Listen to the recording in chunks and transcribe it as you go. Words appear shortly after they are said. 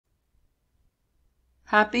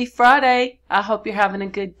Happy Friday! I hope you're having a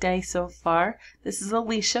good day so far. This is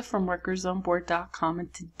Alicia from WorkersOnBoard.com. In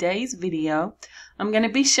today's video, I'm going to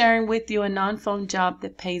be sharing with you a non-phone job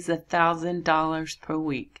that pays $1,000 per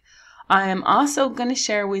week. I am also going to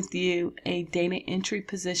share with you a data entry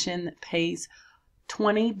position that pays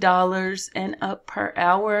 $20 and up per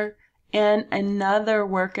hour, and another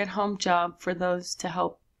work-at-home job for those to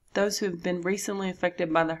help those who have been recently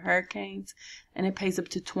affected by the hurricanes, and it pays up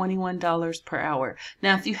to $21 per hour.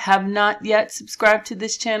 Now, if you have not yet subscribed to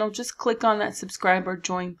this channel, just click on that subscribe or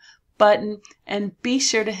join button and be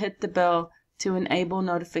sure to hit the bell to enable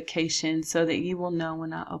notifications so that you will know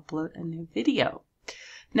when I upload a new video.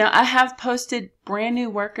 Now, I have posted brand new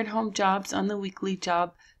work-at-home jobs on the weekly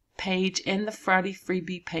job page and the Friday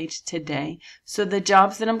freebie page today. So the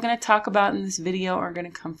jobs that I'm going to talk about in this video are going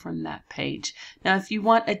to come from that page. Now, if you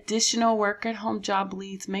want additional work-at-home job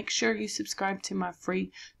leads, make sure you subscribe to my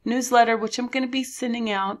free newsletter, which I'm going to be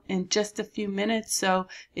sending out in just a few minutes. So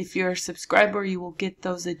if you're a subscriber, you will get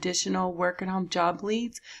those additional work-at-home job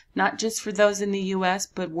leads, not just for those in the US,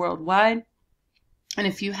 but worldwide. And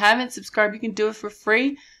if you haven't subscribed, you can do it for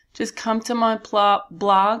free. Just come to my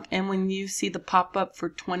blog, and when you see the pop-up for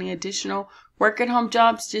 20 additional work-at-home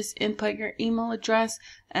jobs, just input your email address,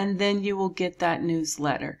 and then you will get that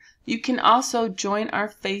newsletter. You can also join our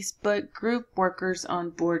Facebook group, Workers on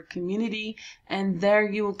Board Community, and there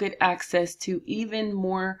you will get access to even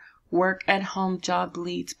more work-at-home job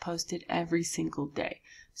leads posted every single day.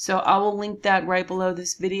 So I will link that right below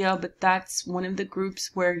this video, but that's one of the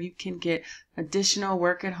groups where you can get additional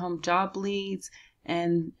work-at-home job leads,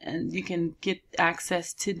 and you can get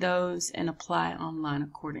access to those and apply online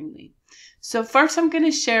accordingly. So first I'm going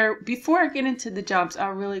to share, before I get into the jobs, I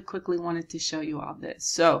really quickly wanted to show you all this.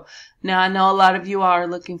 So now I know a lot of you are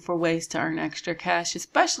looking for ways to earn extra cash,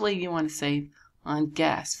 especially you want to save on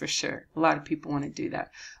gas for sure. A lot of people want to do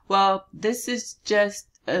that. Well, this is just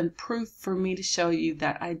a proof for me to show you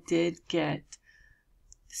that I did get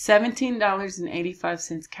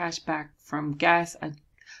 $17.85 cash back from gas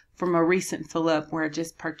from a recent fill up where I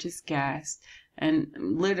just purchased gas, and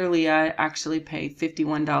literally I actually paid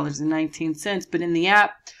 $51.19, but in the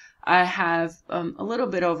app I have a little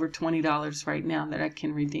bit over $20 right now that I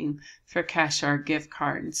can redeem for cash or gift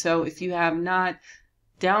card. And so if you have not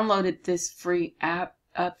downloaded this free app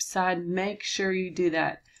Upside, make sure you do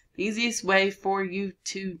that. The easiest way for you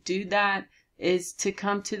to do that is to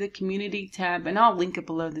come to the community tab, and I'll link it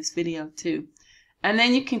below this video too. And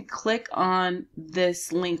then you can click on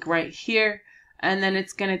this link right here, and then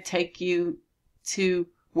it's going to take you to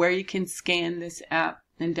where you can scan this app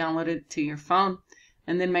and download it to your phone.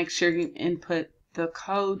 And then make sure you input the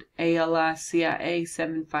code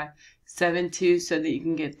ALICIA7572 so that you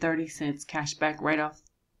can get 30 cents cash back right off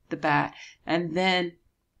the bat. And then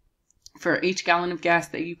for each gallon of gas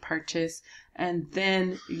that you purchase, and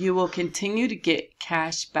then you will continue to get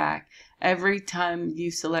cash back every time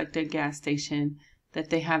you select a gas station that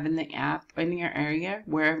they have in the app in your area,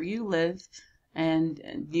 wherever you live, and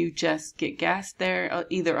you just get gas there.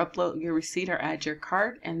 Either upload your receipt or add your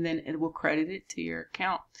card, and then it will credit it to your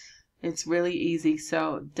account. It's really easy,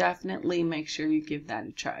 so definitely make sure you give that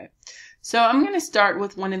a try. So I'm going to start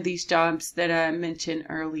with one of these jobs that I mentioned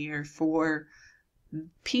earlier for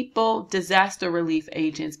people, disaster relief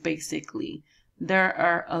agents. Basically, there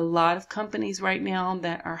are a lot of companies right now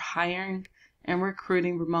that are hiring and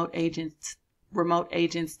recruiting remote agents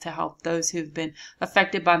to help those who've been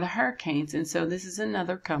affected by the hurricanes. And so this is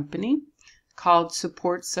another company called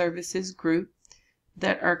Support Services Group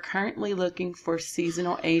that are currently looking for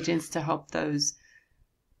seasonal agents to help those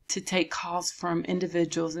to take calls from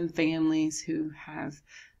individuals and families who have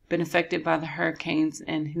been affected by the hurricanes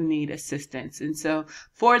and who need assistance. And so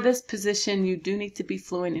for this position, you do need to be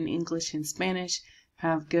fluent in English and Spanish,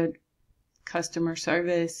 have good customer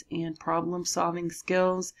service and problem solving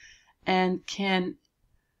skills, and can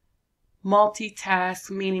multitask,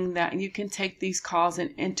 meaning that you can take these calls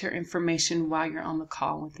and enter information while you're on the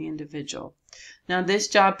call with the individual. Now, this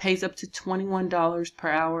job pays up to $21 per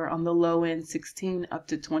hour, on the low end $16 up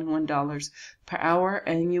to $21 per hour,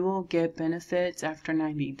 and you will get benefits after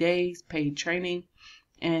 90 days, paid training,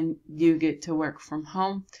 and you get to work from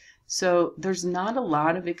home. So there's not a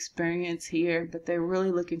lot of experience here, but they're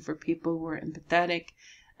really looking for people who are empathetic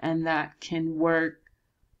and that can work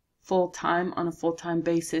full-time on a full-time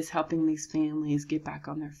basis, helping these families get back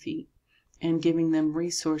on their feet and giving them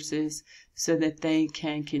resources so that they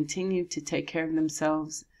can continue to take care of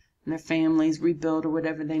themselves and their families, rebuild, or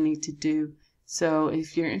whatever they need to do. So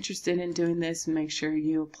if you're interested in doing this, make sure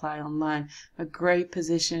you apply online. A great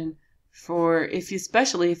position for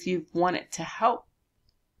especially if you want it to help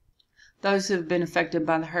those who have been affected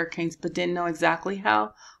by the hurricanes but didn't know exactly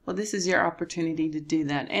how. Well, this is your opportunity to do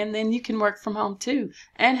that. And then you can work from home too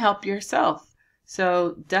and help yourself.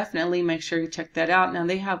 So definitely make sure you check that out. Now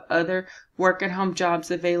they have other work at home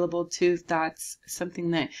jobs available too. If that's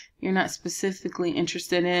something that you're not specifically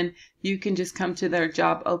interested in, you can just come to their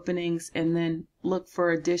job openings and then look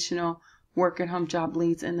for additional work at home job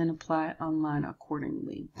leads and then apply online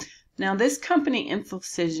accordingly. Now this company,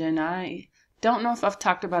 Infocision, I don't know if I've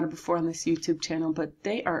talked about it before on this YouTube channel, but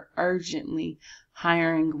they are urgently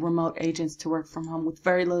hiring remote agents to work from home with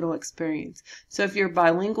very little experience. So if you're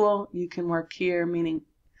bilingual, you can work here, meaning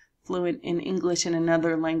fluent in English and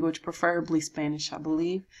another language, preferably Spanish, I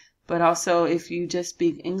believe. But also if you just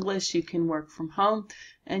speak English, you can work from home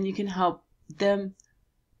and you can help them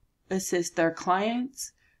assist their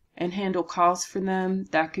clients and handle calls for them.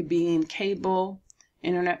 That could be in cable,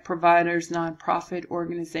 internet providers, nonprofit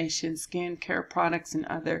organizations, skin care products, and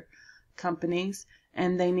other companies.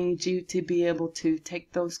 And they need you to be able to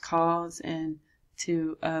take those calls and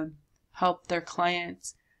to help their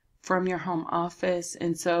clients from your home office.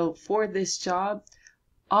 And so for this job,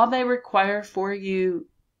 all they require for you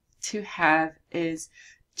to have is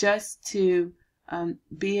just to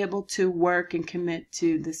be able to work and commit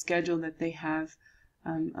to the schedule that they have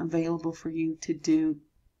available for you to do.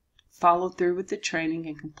 Follow through with the training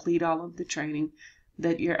and complete all of the training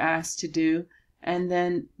that you're asked to do, and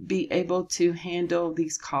then be able to handle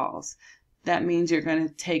these calls. That means you're going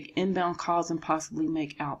to take inbound calls and possibly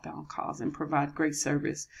make outbound calls and provide great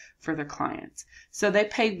service for their clients. So they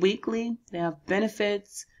pay weekly, they have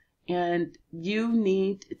benefits, and you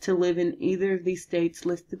need to live in either of these states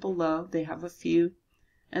listed below. They have a few.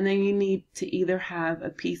 And then you need to either have a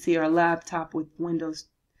PC or a laptop with Windows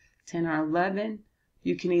 10 or 11.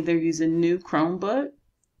 You can either use a new Chromebook,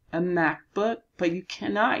 a MacBook, but you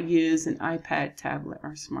cannot use an iPad, tablet,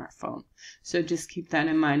 or smartphone. So just keep that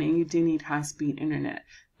in mind, and you do need high-speed internet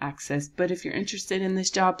access. But if you're interested in this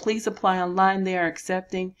job, please apply online. They are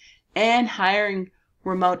accepting and hiring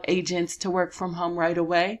remote agents to work from home right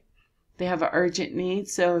away. They have an urgent need,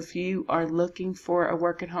 so if you are looking for a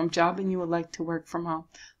work-at-home job and you would like to work from home,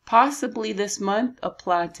 possibly this month,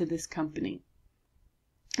 apply to this company.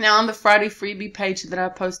 Now on the Friday freebie page that I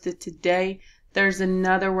posted today, there's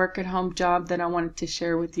another work at home job that I wanted to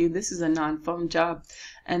share with you. This is a non-phone job,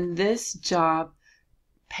 and this job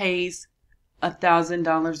pays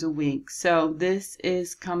 $1,000 a week. So this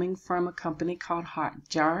is coming from a company called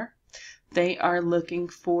Hotjar. They are looking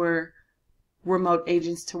for remote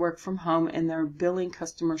agents to work from home in their billing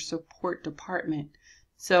customer support department.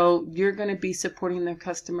 So you're going to be supporting their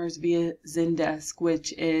customers via Zendesk,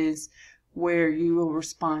 which is where you will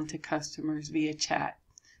respond to customers via chat.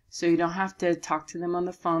 So you don't have to talk to them on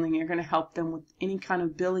the phone, and you're going to help them with any kind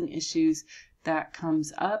of billing issues that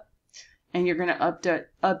comes up. And you're going to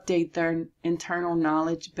update their internal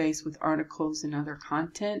knowledge base with articles and other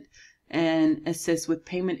content, and assist with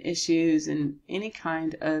payment issues and any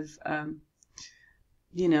kind of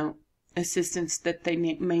assistance that they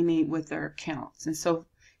may need with their accounts. And so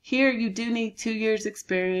here you do need 2 years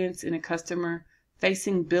experience in a customer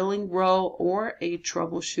facing billing role or a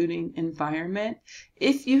troubleshooting environment.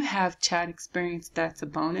 If you have chat experience, that's a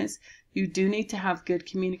bonus. You do need to have good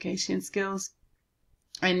communication skills,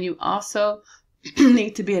 and you also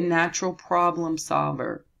need to be a natural problem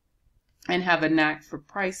solver and have a knack for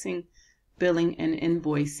pricing, billing, and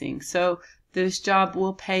invoicing. So this job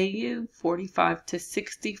will pay you $45,000 to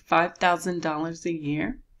 $65,000 a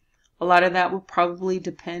year. A lot of that will probably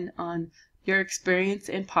depend on your experience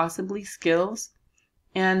and possibly skills.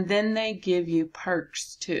 And then they give you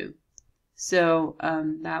perks too. So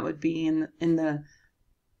that would be in the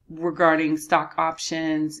regarding stock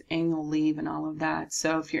options, annual leave, and all of that.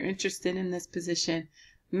 So if you're interested in this position,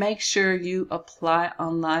 make sure you apply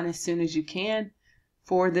online as soon as you can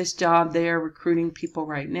for this job. They are recruiting people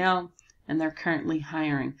right now, and they're currently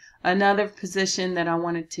hiring. Another position that I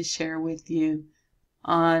wanted to share with you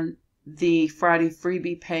on the Friday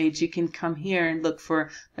freebie page, you can come here and look for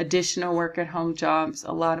additional work at home jobs.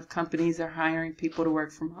 A lot of companies are hiring people to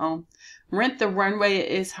work from home. Rent the Runway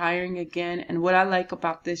is hiring again, and what I like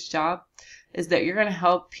about this job is that you're going to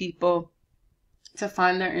help people to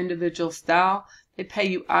find their individual style. They pay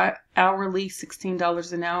you hourly,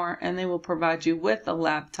 $16 an hour, and they will provide you with a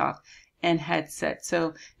laptop and headset.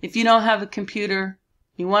 So if you don't have a computer,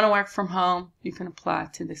 you want to work from home, you can apply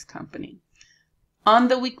to this company. On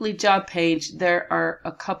the weekly job page, there are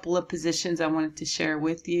a couple of positions I wanted to share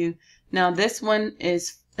with you. Now, this one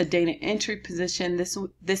is a data entry position. This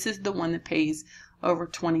is the one that pays over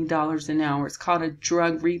 $20 an hour. It's called a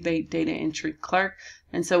drug rebate data entry clerk.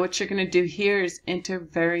 And so what you're going to do here is enter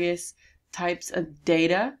various types of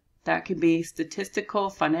data that could be statistical,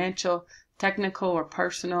 financial, technical, or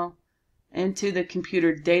personal into the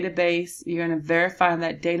computer database. You're going to verify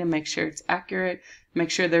that data, make sure it's accurate, make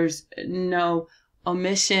sure there's no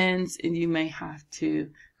omissions, and you may have to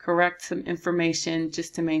correct some information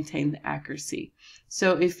just to maintain the accuracy.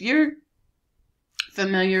 So if you're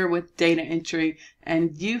familiar with data entry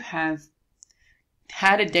and you have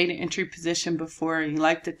had a data entry position before, you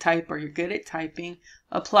like to type or you're good at typing,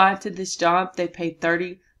 apply to this job. They pay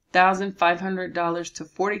 $30,500 to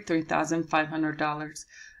 $43,500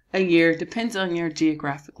 a year. Depends on your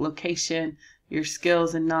geographic location, your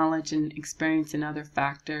skills and knowledge and experience and other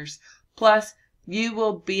factors. Plus, you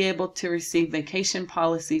will be able to receive vacation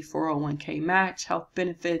policy, 401k match, health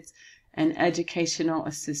benefits, and educational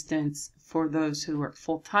assistance for those who work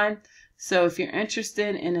full-time. So if you're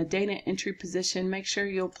interested in a data entry position, make sure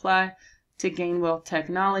you apply to Gainwell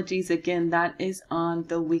Technologies. Again, that is on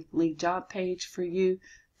the weekly job page for you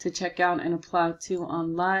to check out and apply to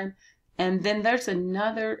online. And then there's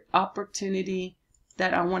another opportunity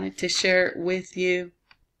that I wanted to share with you.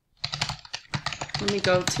 Let me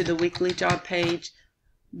go to the weekly job page.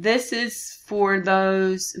 This is for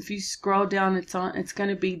those, if you scroll down, it's going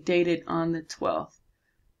to be dated on the 12th.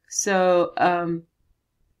 So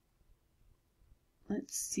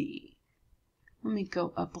let's see. Let me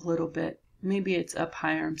go up a little bit. Maybe it's up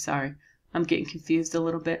higher. I'm sorry. I'm getting confused a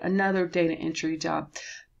little bit. Another data entry job.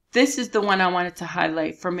 This is the one I wanted to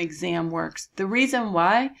highlight from ExamWorks. The reason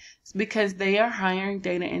why is because they are hiring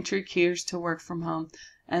data entry keyers to work from home.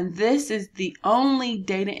 And this is the only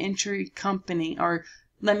data entry company, or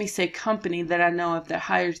let me say company, that I know of that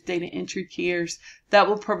hires data entry keyers that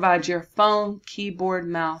will provide your phone, keyboard,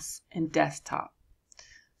 mouse, and desktop.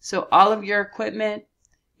 So all of your equipment,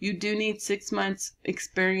 you do need 6 months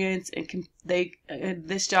experience, and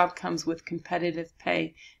this job comes with competitive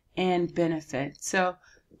pay and benefits. So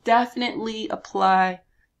definitely apply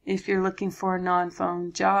if you're looking for a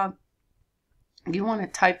non-phone job. You want to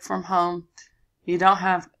type from home. You don't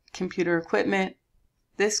have computer equipment.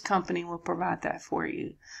 This company will provide that for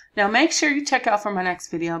you. Now make sure you check out for my next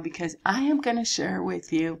video, because I am going to share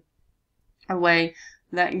with you a way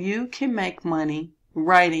that you can make money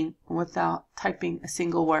writing without typing a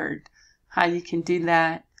single word. How you can do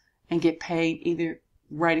that and get paid either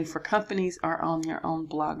writing for companies or on your own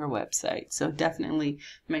blog or website. So definitely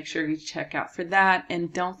make sure you check out for that.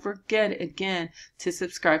 And don't forget again to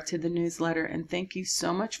subscribe to the newsletter. And thank you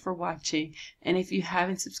so much for watching. And if you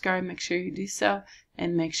haven't subscribed, make sure you do so.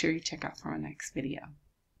 And make sure you check out for our next video.